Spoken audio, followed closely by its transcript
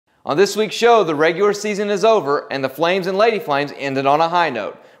On this week's show, the regular season is over and the Flames and Lady Flames ended on a high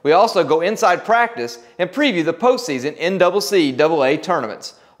note. We also go inside practice and preview the postseason NCCAA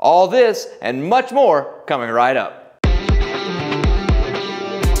tournaments. All this and much more coming right up.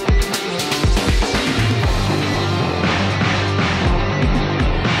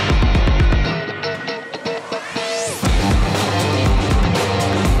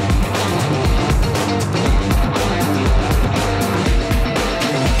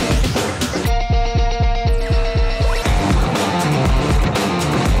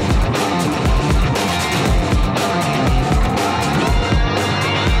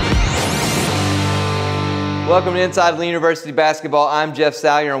 Welcome to Inside Lee University Basketball. I'm Jeff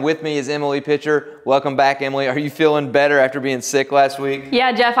Salyer, and with me is Emily Pitcher. Welcome back, Emily. Are you feeling better after being sick last week?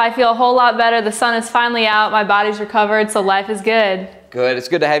 Yeah, Jeff, I feel a whole lot better. The sun is finally out. My body's recovered, so life is good. Good. It's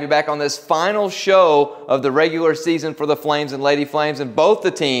good to have you back on this final show of the regular season for the Flames and Lady Flames, and both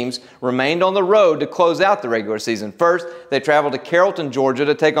the teams remained on the road to close out the regular season. First, they traveled to Carrollton, Georgia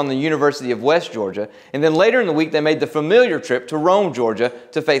to take on the University of West Georgia, and then later in the week they made the familiar trip to Rome, Georgia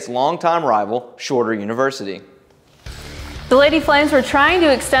to face longtime rival Shorter University. The Lady Flames were trying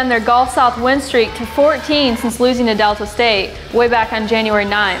to extend their Gulf South win streak to 14 since losing to Delta State way back on January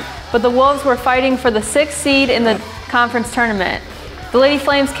 9th, but the Wolves were fighting for the 6th seed in the conference tournament. The Lady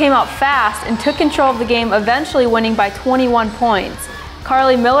Flames came out fast and took control of the game, eventually winning by 21 points.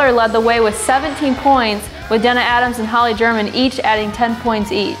 Carly Miller led the way with 17 points, with Jenna Adams and Holly German each adding 10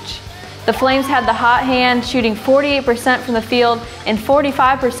 points each. The Flames had the hot hand, shooting 48% from the field and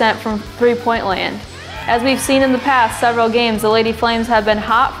 45% from three-point land. As we've seen in the past several games, the Lady Flames have been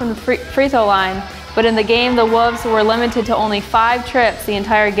hot from the free throw line, but in the game the Wolves were limited to only 5 trips the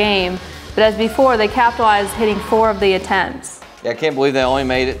entire game. But as before, they capitalized, hitting 4 of the attempts. Yeah, I can't believe they only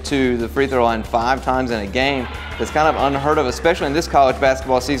made it to the free throw line 5 times in a game. That's kind of unheard of, especially in this college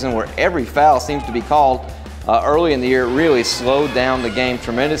basketball season where every foul seems to be called. Early in the year, it really slowed down the game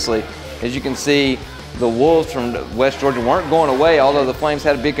tremendously. As you can see, the Wolves from West Georgia weren't going away, although the Flames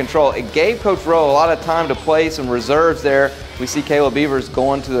had a big control. It gave Coach Rowe a lot of time to play some reserves there. We see Kayla Beavers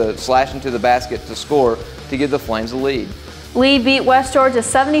going to slashing to the basket to score to give the Flames a lead. Lee beat West Georgia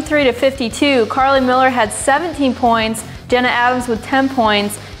 73-52. Carly Miller had 17 points, Jenna Adams with 10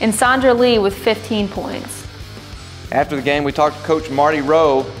 points, and Sandra Lee with 15 points. After the game, we talked to Coach Marty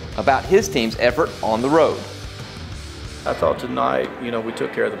Rowe about his team's effort on the road. I thought tonight, we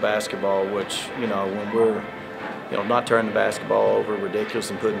took care of the basketball, which, when we're, not turning the basketball over ridiculous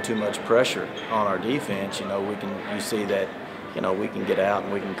and putting too much pressure on our defense, you see that, we can get out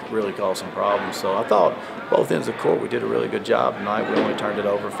and we can really cause some problems. So I thought both ends of the court, we did a really good job tonight. We only turned it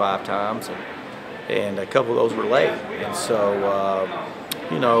over 5 times, and a couple of those were late. And so,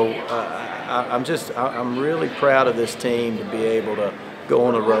 I'm really proud of this team to be able to go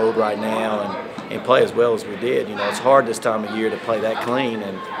on the road right now and play as well as we did. It's hard this time of year to play that clean,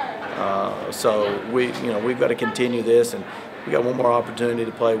 and so we've got to continue this, and we got one more opportunity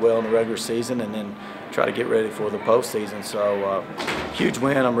to play well in the regular season, and then try to get ready for the postseason. So huge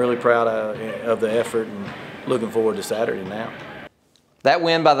win. I'm really proud of the effort, and looking forward to Saturday now. That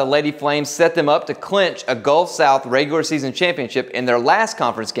win by the Lady Flames set them up to clinch a Gulf South regular season championship in their last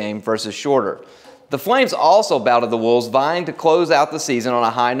conference game versus Shorter. The Flames also battled the Wolves, vying to close out the season on a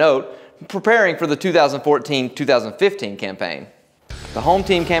high note, preparing for the 2014-2015 campaign. The home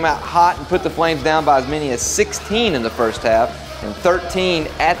team came out hot and put the Flames down by as many as 16 in the first half and 13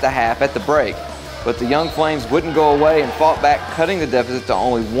 at the half at the break. But the young Flames wouldn't go away and fought back, cutting the deficit to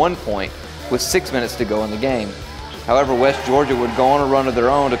only 1 point with 6 minutes to go in the game. However, West Georgia would go on a run of their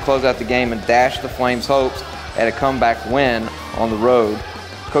own to close out the game and dash the Flames' hopes at a comeback win on the road.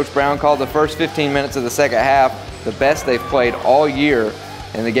 Coach Brown called the first 15 minutes of the second half the best they've played all year,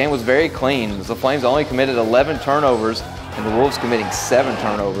 and the game was very clean, as the Flames only committed 11 turnovers and the Wolves committing 7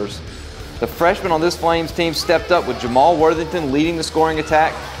 turnovers. The freshmen on this Flames team stepped up, with Jamal Worthington leading the scoring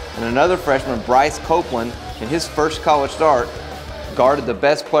attack, and another freshman, Bryce Copeland, in his first college start, guarded the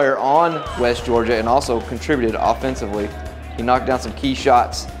best player on West Georgia and also contributed offensively. He knocked down some key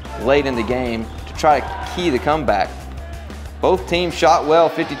shots late in the game to try to key the comeback. Both teams shot well,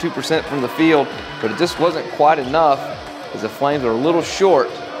 52% from the field, but it just wasn't quite enough, as the Flames were a little short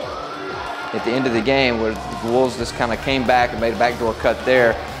at the end of the game, where the Wolves just kind of came back and made a backdoor cut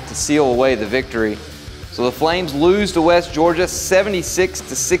there to seal away the victory. So the Flames lose to West Georgia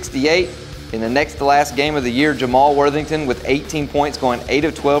 76-68. In the next to last game of the year, Jamal Worthington with 18 points, going 8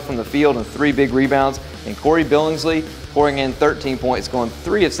 of 12 from the field and 3 big rebounds, and Corey Billingsley pouring in 13 points, going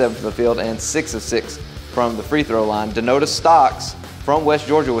 3 of 7 from the field and 6 of 6 from the free throw line. Denota Stocks from West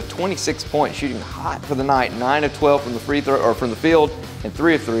Georgia with 26 points, shooting hot for the night, 9 of 12 from the from the field and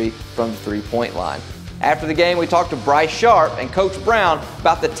 3 of 3 from the three-point line. After the game, we talked to Bryce Sharp and Coach Brown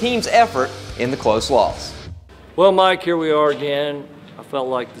about the team's effort in the close loss. Well, Mike, here we are again. I felt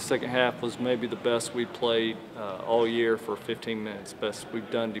like the second half was maybe the best we played all year for 15 minutes, best we've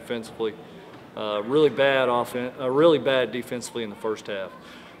done defensively. Really bad defensively in the first half.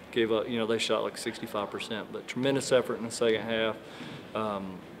 Gave up, they shot like 65%, but tremendous effort in the second half.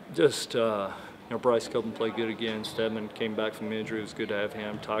 Bryce Copeland played good again. Stedman came back from injury. It was good to have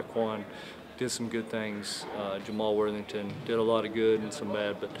him. Taekwon did some good things. Jamal Worthington did a lot of good and some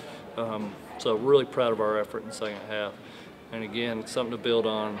bad, but so really proud of our effort in the second half. And again, something to build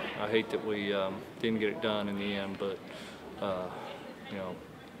on. I hate that we didn't get it done in the end, but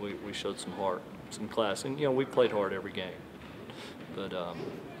we showed some heart, some class, and we played hard every game. But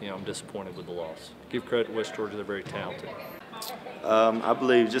I'm disappointed with the loss. Give credit to West Georgia; they're very talented. I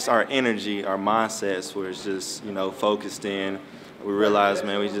believe just our energy, our mindsets was just focused in. We realized,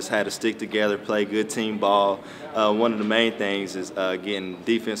 man, we just had to stick together, play good team ball. One of the main things is getting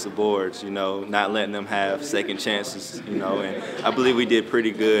defensive boards, not letting them have second chances, and I believe we did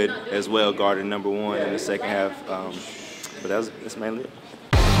pretty good as well, guarding number one in the second half. But that's mainly it.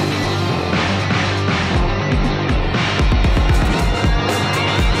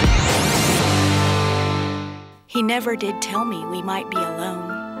 He never did tell me we might be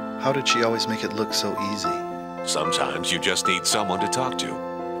alone. How did she always make it look so easy? Sometimes you just need someone to talk to.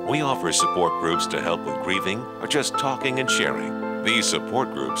 We offer support groups to help with grieving or just talking and sharing. These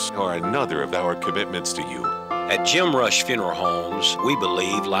support groups are another of our commitments to you. At Jim Rush Funeral Homes, we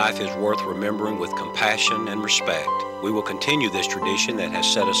believe life is worth remembering with compassion and respect. We will continue this tradition that has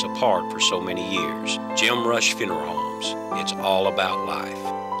set us apart for so many years. Jim Rush Funeral Homes, it's all about life.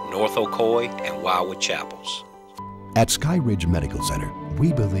 North Ocoee and Wildwood Chapels. At Sky Ridge Medical Center,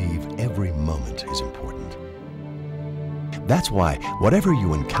 we believe every moment is important. That's why, whatever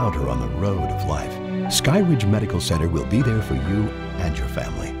you encounter on the road of life, Sky Ridge Medical Center will be there for you and your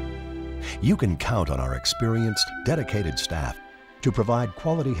family. You can count on our experienced, dedicated staff to provide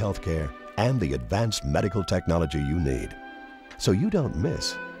quality health care and the advanced medical technology you need, so you don't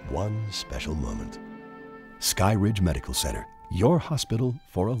miss one special moment. Sky Ridge Medical Center, your hospital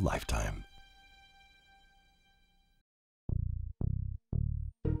for a lifetime.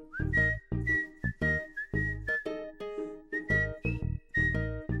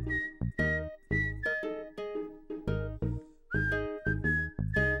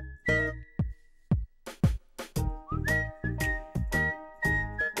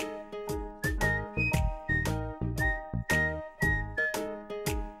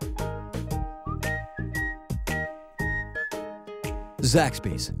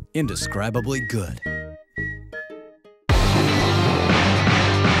 Zaxby's, indescribably good.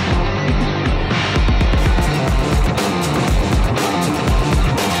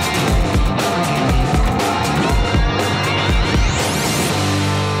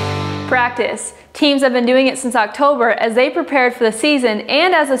 Practice. Teams have been doing it since October as they prepared for the season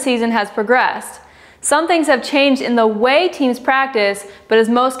and as the season has progressed. Some things have changed in the way teams practice, but as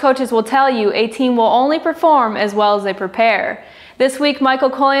most coaches will tell you, a team will only perform as well as they prepare. This week, Michael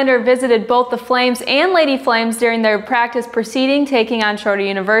Colander visited both the Flames and Lady Flames during their practice proceeding taking on Shorter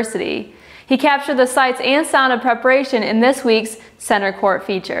University. He captured the sights and sound of preparation in this week's Center Court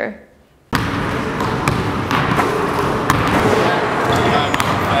feature.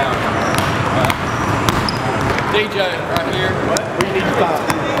 DJ, right here. What? Where you need to stop?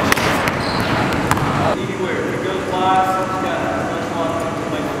 Anywhere. If it goes by, someone's got to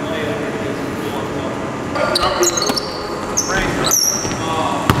make a lay up here.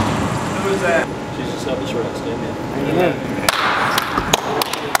 Who is that? She's just helping us right, stand in.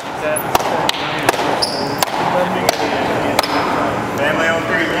 Family on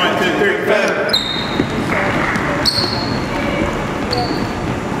three. 1, 2, 3, family.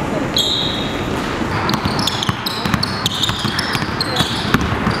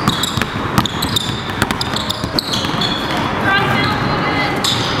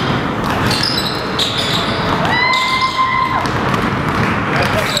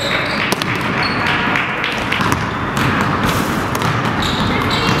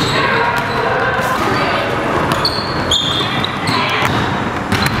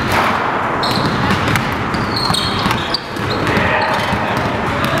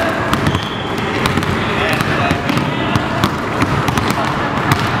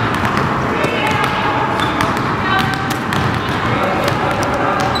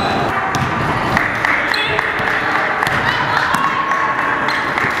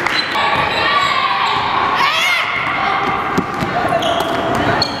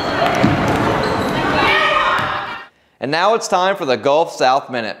 And now it's time for the Gulf South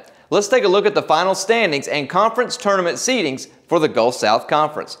Minute. Let's take a look at the final standings and conference tournament seedings for the Gulf South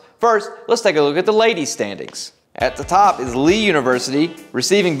Conference. First, let's take a look at the ladies' standings. At the top is Lee University,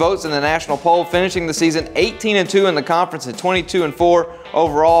 receiving votes in the national poll, finishing the season 18-2 in the conference and 22-4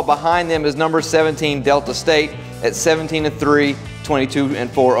 overall. Behind them is number 17 Delta State at 17-3,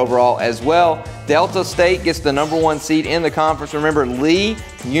 22-4 overall as well. Delta State gets the number 1 seed in the conference. Remember, Lee,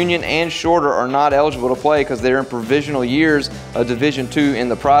 Union, and Shorter are not eligible to play because they're in provisional years of Division II in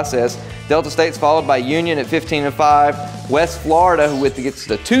the process. Delta State's followed by Union at 15-5. West Florida, who gets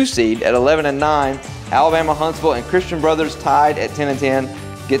the 2 seed at 11-9. Alabama, Huntsville, and Christian Brothers tied at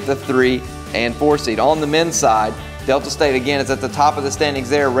 10-10, get the 3 and 4 seed. On the men's side, Delta State again is at the top of the standings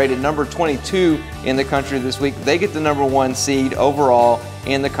there, rated number 22 in the country this week. They get the number 1 seed overall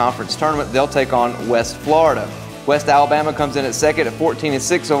in the conference tournament. They'll take on West Florida. West Alabama comes in at second at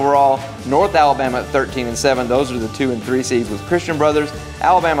 14-6 overall. North Alabama at 13-7. Those are the 2 and 3 seeds with Christian Brothers,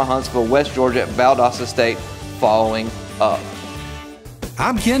 Alabama, Huntsville, West Georgia, and Valdosta State following up.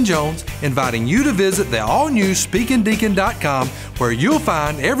 I'm Ken Jones, inviting you to visit the all-new SpeakingDeacon.com, where you'll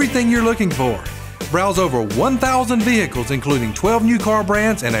find everything you're looking for. Browse over 1,000 vehicles, including 12 new car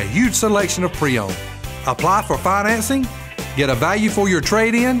brands and a huge selection of pre-owned. Apply for financing, get a value for your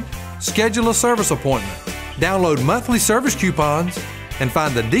trade-in, schedule a service appointment, download monthly service coupons, and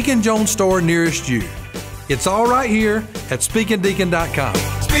find the Deacon Jones store nearest you. It's all right here at SpeakingDeacon.com.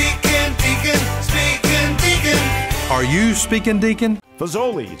 Speaking Deacon, Speaking Deacon. Are you Speaking Deacon?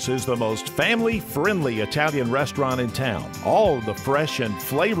 Fazoli's is the most family-friendly Italian restaurant in town. All the fresh and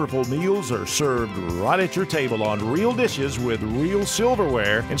flavorful meals are served right at your table on real dishes with real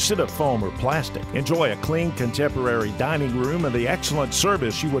silverware instead of foam or plastic. Enjoy a clean, contemporary dining room and the excellent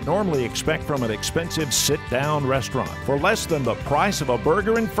service you would normally expect from an expensive sit-down restaurant. For less than the price of a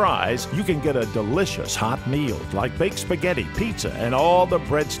burger and fries, you can get a delicious hot meal like baked spaghetti, pizza, and all the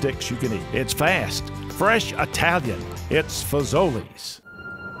breadsticks you can eat. It's fast, fresh Italian. It's Fazoli's.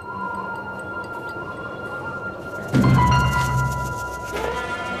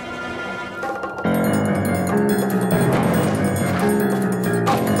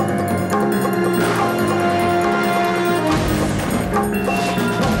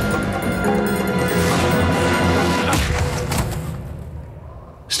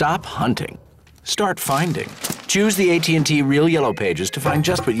 Stop hunting. Start finding. Choose the AT&T Real Yellow Pages to find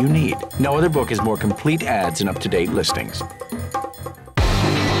just what you need. No other book has more complete ads and up-to-date listings.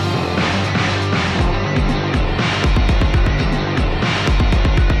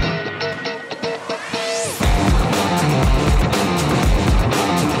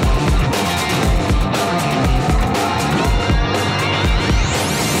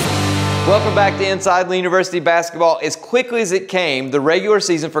 Welcome back to Inside Lee University Basketball. As quickly as it came, the regular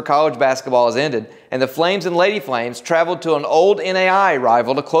season for college basketball has ended, and the Flames and Lady Flames traveled to an old NAI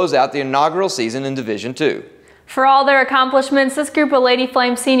rival to close out the inaugural season in Division II. For all their accomplishments, this group of Lady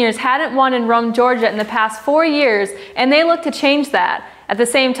Flames seniors hadn't won in Rome, Georgia in the past 4 years, and they looked to change that. At the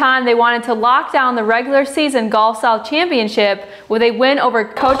same time, they wanted to lock down the regular season Gulf South Championship with a win over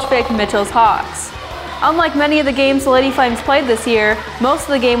Coach Vic Mitchell's Hawks. Unlike many of the games the Lady Flames played this year, most of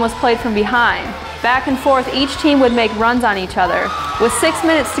the game was played from behind. Back and forth, each team would make runs on each other. With 6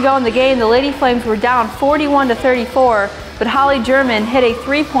 minutes to go in the game, the Lady Flames were down 41-34, but Holly German hit a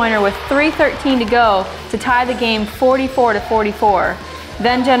three-pointer with 3:13 to go to tie the game 44-44.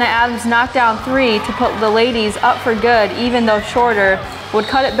 Then Jenna Adams knocked down 3 to put the ladies up for good, even though Shorter would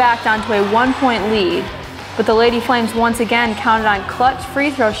cut it back down to a 1-point lead. But the Lady Flames once again counted on clutch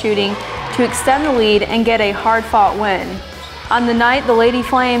free throw shooting to extend the lead and get a hard-fought win. On the night, the Lady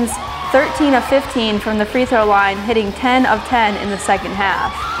Flames 13 of 15 from the free throw line, hitting 10 of 10 in the second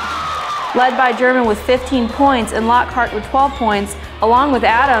half. Led by German with 15 points and Lockhart with 12 points, along with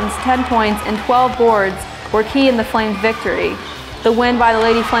Adams' 10 points and 12 boards, were key in the Flames' victory. The win by the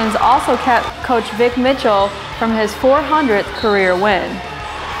Lady Flames also kept Coach Vic Mitchell from his 400th career win.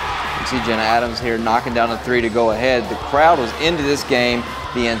 You see Jenna Adams here knocking down a 3 to go ahead. The crowd was into this game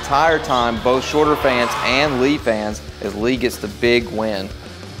the entire time, both Shorter fans and Lee fans, as Lee gets the big win.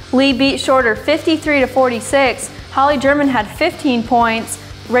 Lee beat Shorter 53-46. Holly German had 15 points,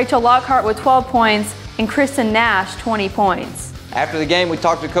 Rachel Lockhart with 12 points, and Kristen Nash 20 points. After the game, we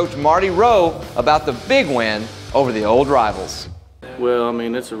talked to Coach Marty Rowe about the big win over the old rivals. Well, I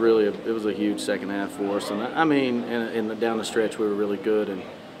mean, it was a huge second half for us, and I mean, down the stretch we were really good,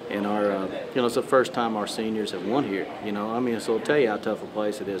 and our, it's the first time our seniors have won here. I mean, so it'll tell you how tough a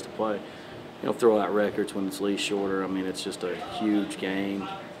place it is to play. Throw out records when it's Lee Shorter. I mean, it's just a huge game,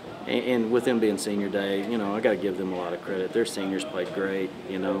 and with them being senior day, I got to give them a lot of credit. Their seniors played great,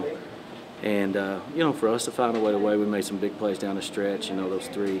 And you know, for us to find a way to win, we made some big plays down the stretch. You know, those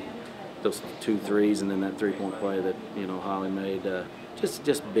 2 threes, and then that 3-point play that, you know, Holly made.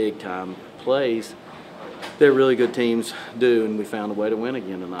 Just big time plays that really good teams do, and we found a way to win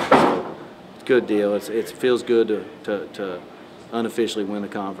again tonight. So it's a good deal. It feels good to unofficially win the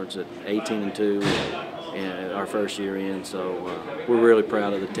conference at 18-2 and our first year in. So we're really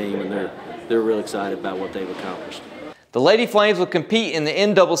proud of the team, and they're really excited about what they've accomplished. The Lady Flames will compete in the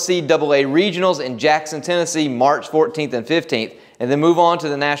NCCAA Regionals in Jackson, Tennessee, March 14th and 15th, and then move on to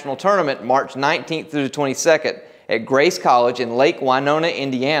the national tournament March 19th through the 22nd at Grace College in Lake Winona,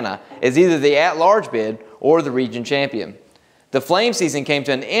 Indiana, as either the at-large bid or the region champion. The Flame season came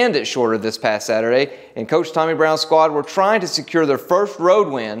to an end at Shorter this past Saturday, and Coach Tommy Brown's squad were trying to secure their first road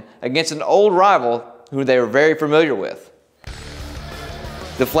win against an old rival who they were very familiar with.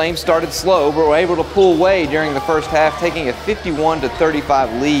 The Flames started slow, but were able to pull away during the first half, taking a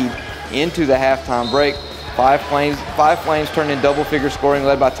 51-35 lead into the halftime break. Five Flames turned in double-figure scoring,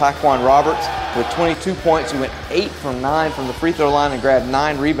 led by Taquan Roberts with 22 points, who went 8 from 9 from the free throw line and grabbed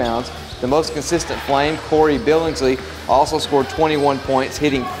 9 rebounds. The most consistent Flame, Corey Billingsley, also scored 21 points,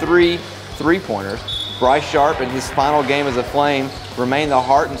 hitting 3 3-pointers. Bryce Sharp, in his final game as a Flame, remained the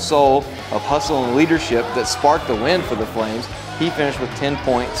heart and soul of hustle and leadership that sparked the win for the Flames. He finished with 10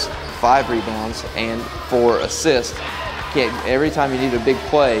 points, 5 rebounds, and 4 assists. Every time you need a big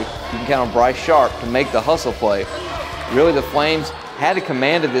play, you can count on Bryce Sharp to make the hustle play. Really, the Flames had a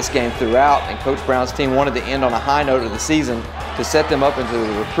command of this game throughout, and Coach Brown's team wanted to end on a high note of the season to set them up into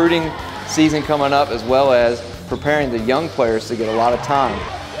the recruiting season coming up, as well as preparing the young players to get a lot of time.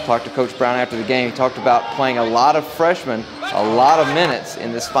 Talked to Coach Brown after the game. He talked about playing a lot of freshmen, a lot of minutes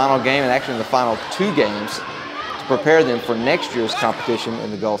in this final game, and actually in the final 2 games, to prepare them for next year's competition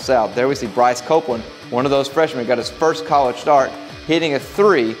in the Gulf South. There we see Bryce Copeland, one of those freshmen, got his first college start, hitting a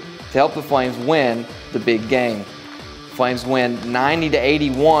 3 to help the Flames win the big game. Flames win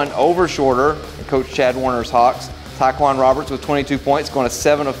 90-81 over Shorter and Coach Chad Warner's Hawks. Taquan Roberts with 22 points, going to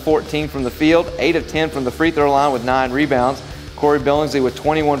 7 of 14 from the field, 8 of 10 from the free throw line with 9 rebounds. Corey Billingsley with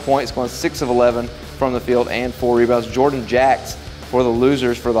 21 points, going 6 of 11 from the field and 4 rebounds. Jordan Jacks for the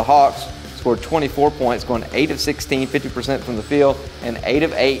losers for the Hawks scored 24 points, going 8 of 16, 50% from the field, and 8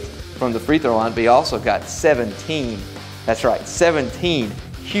 of 8 from the free throw line, but he also got 17, that's right, 17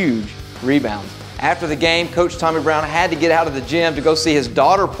 huge rebounds. After the game, Coach Tommy Brown had to get out of the gym to go see his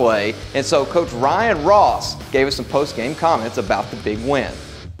daughter play, and so Coach Ryan Ross gave us some post-game comments about the big win.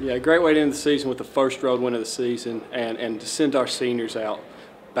 Yeah, great way to end the season with the first road win of the season, and to send our seniors out,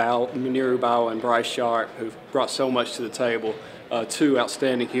 Muniru Bao and Bryce Sharp, who've brought so much to the table, 2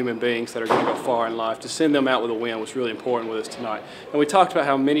 outstanding human beings that are going to go far in life. To send them out with a win was really important with us tonight. And we talked about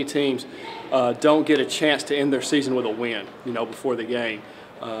how many teams don't get a chance to end their season with a win, you know, before the game.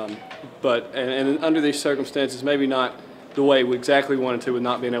 But under these circumstances, maybe not the way we exactly wanted to with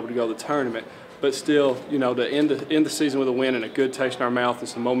not being able to go to the tournament, but still, you know, to end the season with a win and a good taste in our mouth and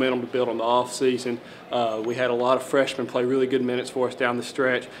some momentum to build on the off season. We had a lot of freshmen play really good minutes for us down the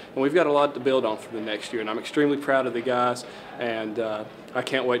stretch, and we've got a lot to build on for the next year. And I'm extremely proud of the guys, and I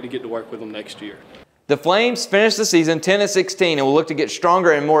can't wait to get to work with them next year. The Flames finished the season 10-16 and will look to get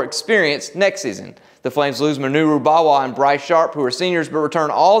stronger and more experienced next season. The Flames lose Muniru Bawa and Bryce Sharp, who are seniors, but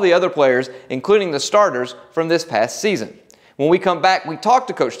return all the other players, including the starters, from this past season. When we come back, we talk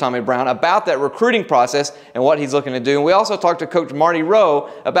to Coach Tommy Brown about that recruiting process and what he's looking to do. And we also talk to Coach Marty Rowe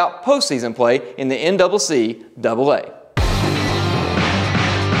about postseason play in the NCCAA.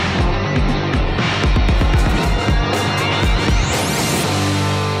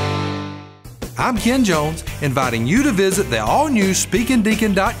 I'm Ken Jones, inviting you to visit the all-new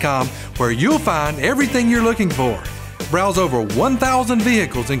SpeakingDeacon.com, where you'll find everything you're looking for. Browse over 1,000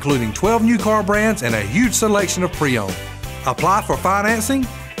 vehicles, including 12 new car brands and a huge selection of pre-owned. Apply for financing,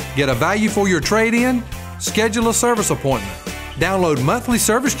 get a value for your trade-in, schedule a service appointment, download monthly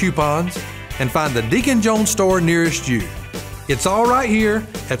service coupons, and find the Deacon Jones store nearest you. It's all right here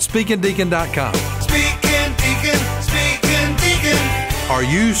at SpeakingDeacon.com. Speaking Deacon, Speaking Deacon. Are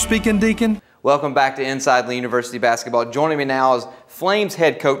you Speaking Deacon? Welcome back to Inside Lee University Basketball. Joining me now is Flames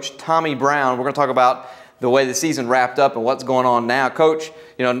head coach Tommy Brown. We're going to talk about the way the season wrapped up and what's going on now. Coach,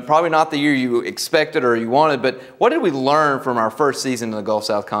 you know, probably not the year you expected or you wanted, but what did we learn from our first season in the Gulf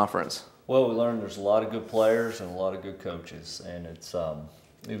South Conference? Well, we learned there's a lot of good players and a lot of good coaches, and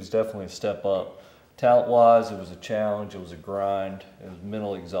it was definitely a step up. Talent-wise, it was a challenge, it was a grind, it was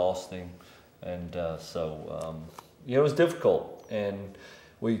mentally exhausting, and it was difficult. And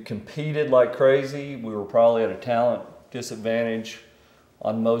we competed like crazy. We were probably at a talent disadvantage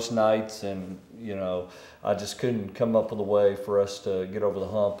on most nights, and I just couldn't come up with a way for us to get over the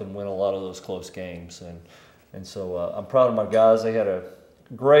hump and win a lot of those close games. And so I'm proud of my guys. They had a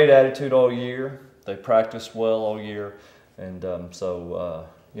great attitude all year. They practiced well all year, and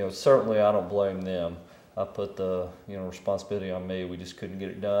certainly I don't blame them. I put the responsibility on me. We just couldn't get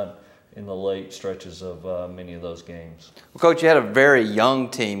it done in the late stretches of many of those games. Well, Coach, you had a very young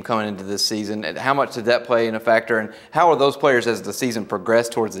team coming into this season. How much did that play in a factor, and how are those players as the season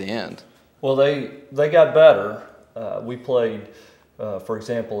progressed towards the end? Well, they got better. We played, for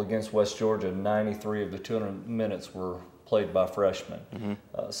example, against West Georgia, 93 of the 200 minutes were played by freshmen.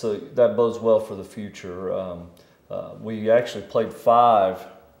 Mm-hmm. So that bodes well for the future. We actually played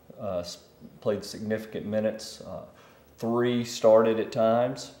played significant minutes. 3 started at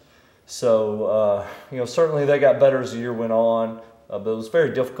times. So, certainly they got better as the year went on, but it was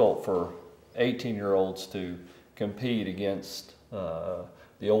very difficult for 18-year-olds to compete against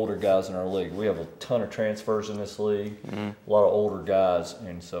the older guys in our league. We have a ton of transfers in this league, mm-hmm. a lot of older guys,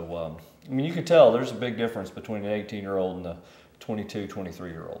 and so, you can tell there's a big difference between an 18-year-old and a 22,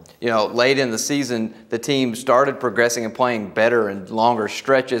 23-year-old. Late in the season, the team started progressing and playing better and longer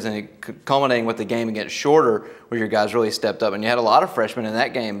stretches, and culminating with the game against Shorter, where your guys really stepped up. And you had a lot of freshmen in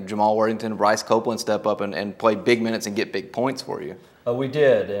that game. Jamal Worthington, Bryce Copeland step up and play big minutes and get big points for you. We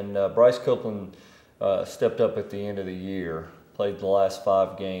did, and Bryce Copeland stepped up at the end of the year, played the last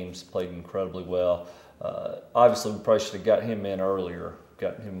 5 games, played incredibly well. Obviously, we probably should have got him in earlier,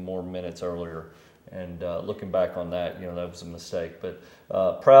 got him more minutes earlier. And looking back on that, that was a mistake. But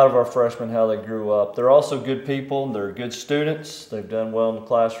proud of our freshmen, how they grew up. They're also good people. They're good students. They've done well in the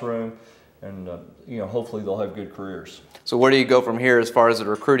classroom. And, hopefully they'll have good careers. So where do you go from here as far as the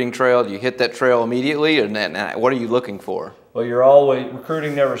recruiting trail? Do you hit that trail immediately? And what are you looking for? Well,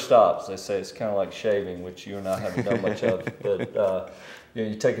 recruiting never stops. They say it's kind of like shaving, which you and I haven't done much of. But,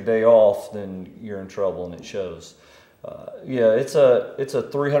 you take a day off, then you're in trouble, and it shows. It's a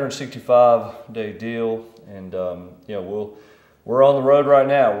 365-day deal, and we're on the road right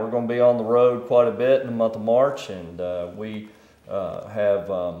now. We're going to be on the road quite a bit in the month of March, and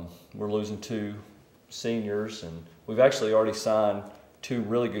we're losing 2 seniors, and we've actually already signed 2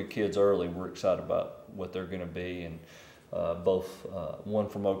 really good kids early. We're excited about what they're going to be, and both one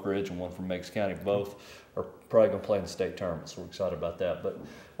from Oak Ridge and one from Meigs County. Both are probably going to play in the state tournament, so we're excited about that. But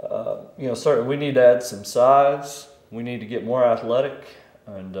certainly we need to add some size. We need to get more athletic,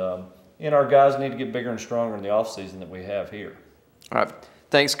 and our guys need to get bigger and stronger in the offseason that we have here. All right.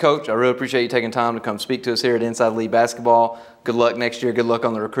 Thanks, Coach. I really appreciate you taking time to come speak to us here at Inside Elite Basketball. Good luck next year. Good luck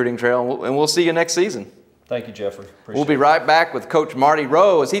on the recruiting trail, and we'll see you next season. Thank you, Jeffrey. We'll be right back with Coach Marty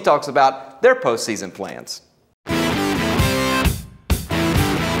Rowe as he talks about their postseason plans.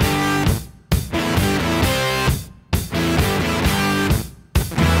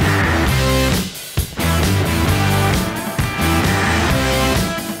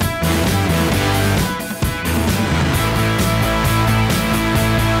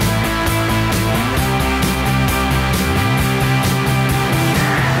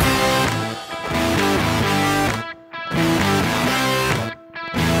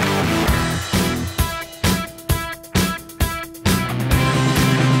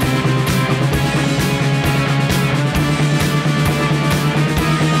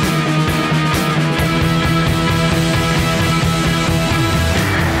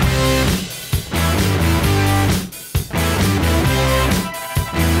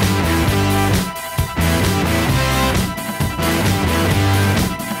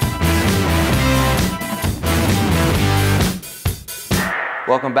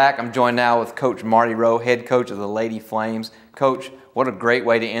 Welcome back. I'm joined now with Coach Marty Rowe, head coach of the Lady Flames. Coach, what a great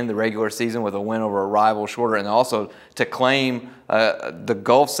way to end the regular season with a win over a rival Shorter, and also to claim the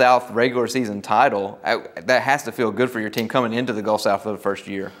Gulf South regular season title. That has to feel good for your team coming into the Gulf South for the first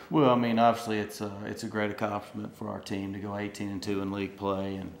year. Well, obviously it's a great accomplishment for our team to go 18-2 in league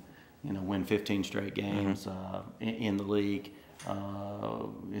play and win 15 straight games in the league.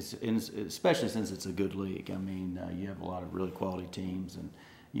 Especially since it's a good league. You have a lot of really quality teams and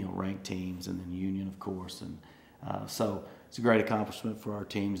ranked teams, and then Union, of course, and so it's a great accomplishment for our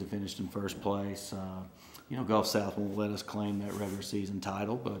teams that finished in first place. Gulf South won't let us claim that regular season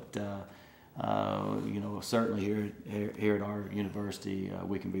title, but certainly here at our university,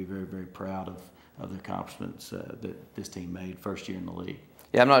 we can be very, very proud of the accomplishments that this team made first year in the league.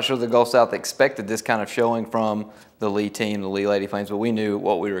 Yeah, I'm not sure the Gulf South expected this kind of showing from the Lee team, the Lee Lady Flames, but we knew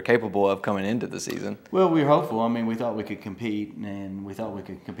what we were capable of coming into the season. Well, we were hopeful. We thought we could compete, and we thought we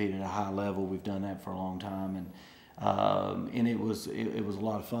could compete at a high level. We've done that for a long time, and And it was a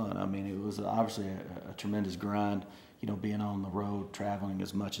lot of fun. I mean, it was obviously a tremendous grind, you know, being on the road, traveling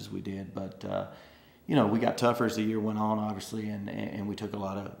as much as we did. But you know, we got tougher as the year went on, obviously, and we took a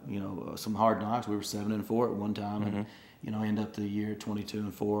lot of, you know, some hard knocks. We were 7-4 at one time, and you know, end up the year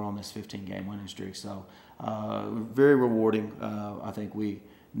 22-4 on this 15-game winning streak. So very rewarding. I think we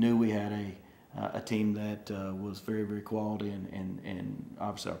knew we had a team that was very, very quality, and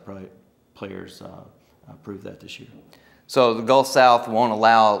obviously our players proved that this year. So the Gulf South won't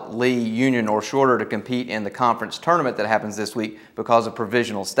allow Lee, Union, or Shorter to compete in the conference tournament that happens this week because of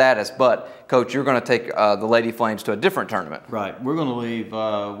provisional status. But, Coach, you're going to take the Lady Flames to a different tournament. Right. We're going to leave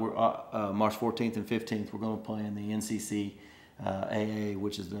March 14th and 15th. We're going to play in the NCCAA,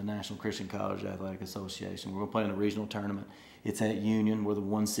 which is the National Christian College Athletic Association. We're going to play in a regional tournament. It's at Union. We're the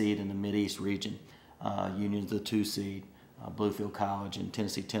 1 seed in the Mid-East region. Union's the 2 seed. Bluefield College and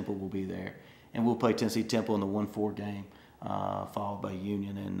Tennessee Temple will be there. And we'll play Tennessee Temple in the 1-4 game. Followed by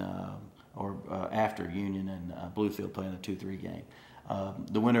Union and after Union and Bluefield playing a 2-3 game.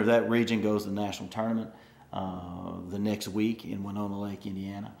 The winner of that region goes to the national tournament the next week in Winona Lake,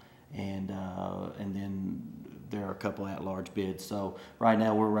 Indiana, and then there are a couple at-large bids. So right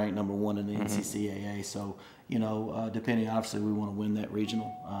now we're ranked number 1 in the NCCAA. So you know, depending, obviously we want to win that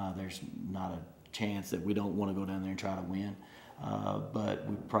regional. There's not a chance that we don't want to go down there and try to win. But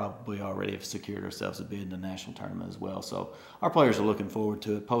we probably already have secured ourselves a bid in the national tournament as well. So our players are looking forward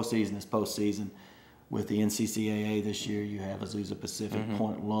to it. Postseason is postseason. With the NCCAA this year, you have Azusa Pacific,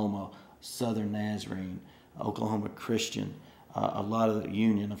 Point Loma, Southern Nazarene, Oklahoma Christian, a lot of the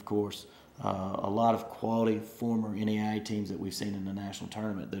Union, of course, a lot of quality former NAIA teams that we've seen in the national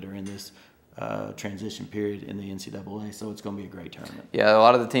tournament that are in this transition period in the NCAA, so it's going to be a great tournament. Yeah, a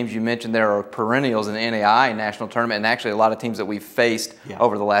lot of the teams you mentioned there are perennials in the NAIA national tournament, and actually a lot of teams that we've faced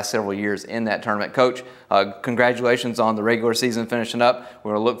over the last several years in that tournament. Coach, congratulations on the regular season finishing up.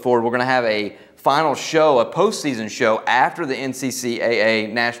 We're going to look forward. We're going to have a final show, a postseason show after the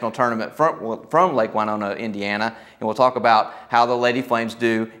NCCAA national tournament from Lake Winona, Indiana, and we'll talk about how the Lady Flames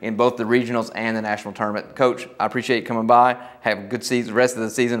do in both the regionals and the national tournament. Coach, I appreciate you coming by. Have a good season, rest of the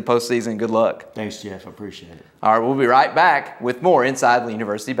season, postseason. Good luck. Thanks, Jeff. I appreciate it. All right, we'll be right back with more Inside Lee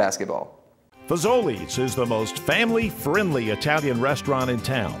University basketball. Fazoli's is the most family-friendly Italian restaurant in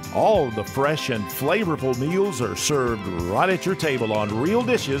town. All of the fresh and flavorful meals are served right at your table on real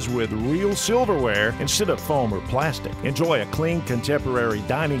dishes with real silverware instead of foam or plastic. Enjoy a clean, contemporary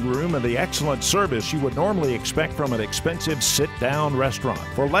dining room and the excellent service you would normally expect from an expensive sit-down restaurant.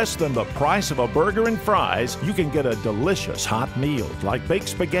 For less than the price of a burger and fries, you can get a delicious hot meal like baked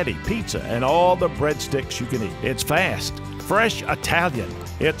spaghetti, pizza, and all the breadsticks you can eat. It's fast, fresh Italian.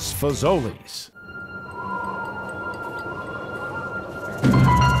 It's Fazoli's.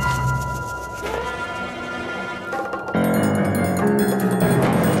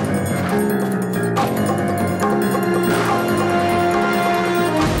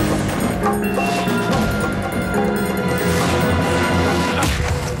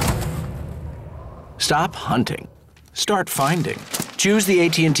 Stop hunting. Start finding. Choose the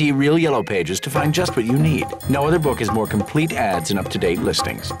AT&T Real Yellow Pages to find just what you need. No other book has more complete ads and up-to-date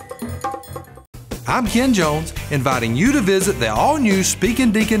listings. I'm Ken Jones, inviting you to visit the all-new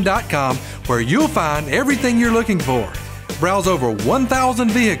SpeakingDeacon.com, where you'll find everything you're looking for. Browse over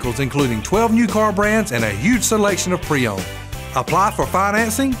 1,000 vehicles, including 12 new car brands and a huge selection of pre-owned. Apply for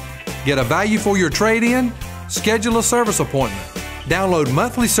financing, get a value for your trade-in, schedule a service appointment, download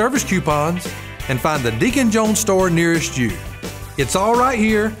monthly service coupons, and find the Deacon Jones store nearest you. It's all right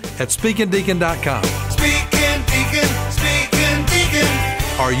here at SpeakingDeacon.com. Speaking Deacon, Speaking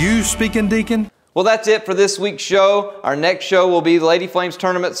Deacon. Are you Speaking Deacon? Well, that's it for this week's show. Our next show will be the Lady Flames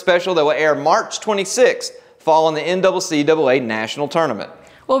Tournament Special that will air March 26th, following the NCAA National Tournament.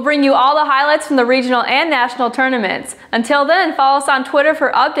 We'll bring you all the highlights from the regional and national tournaments. Until then, follow us on Twitter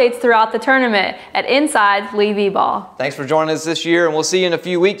for updates throughout the tournament at Inside Lee V-Ball. Thanks for joining us this year, and we'll see you in a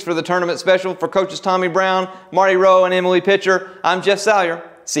few weeks for the tournament special. For coaches Tommy Brown, Marty Rowe, and Emily Pitcher, I'm Jeff Salyer.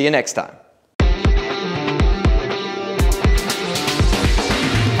 See you next time.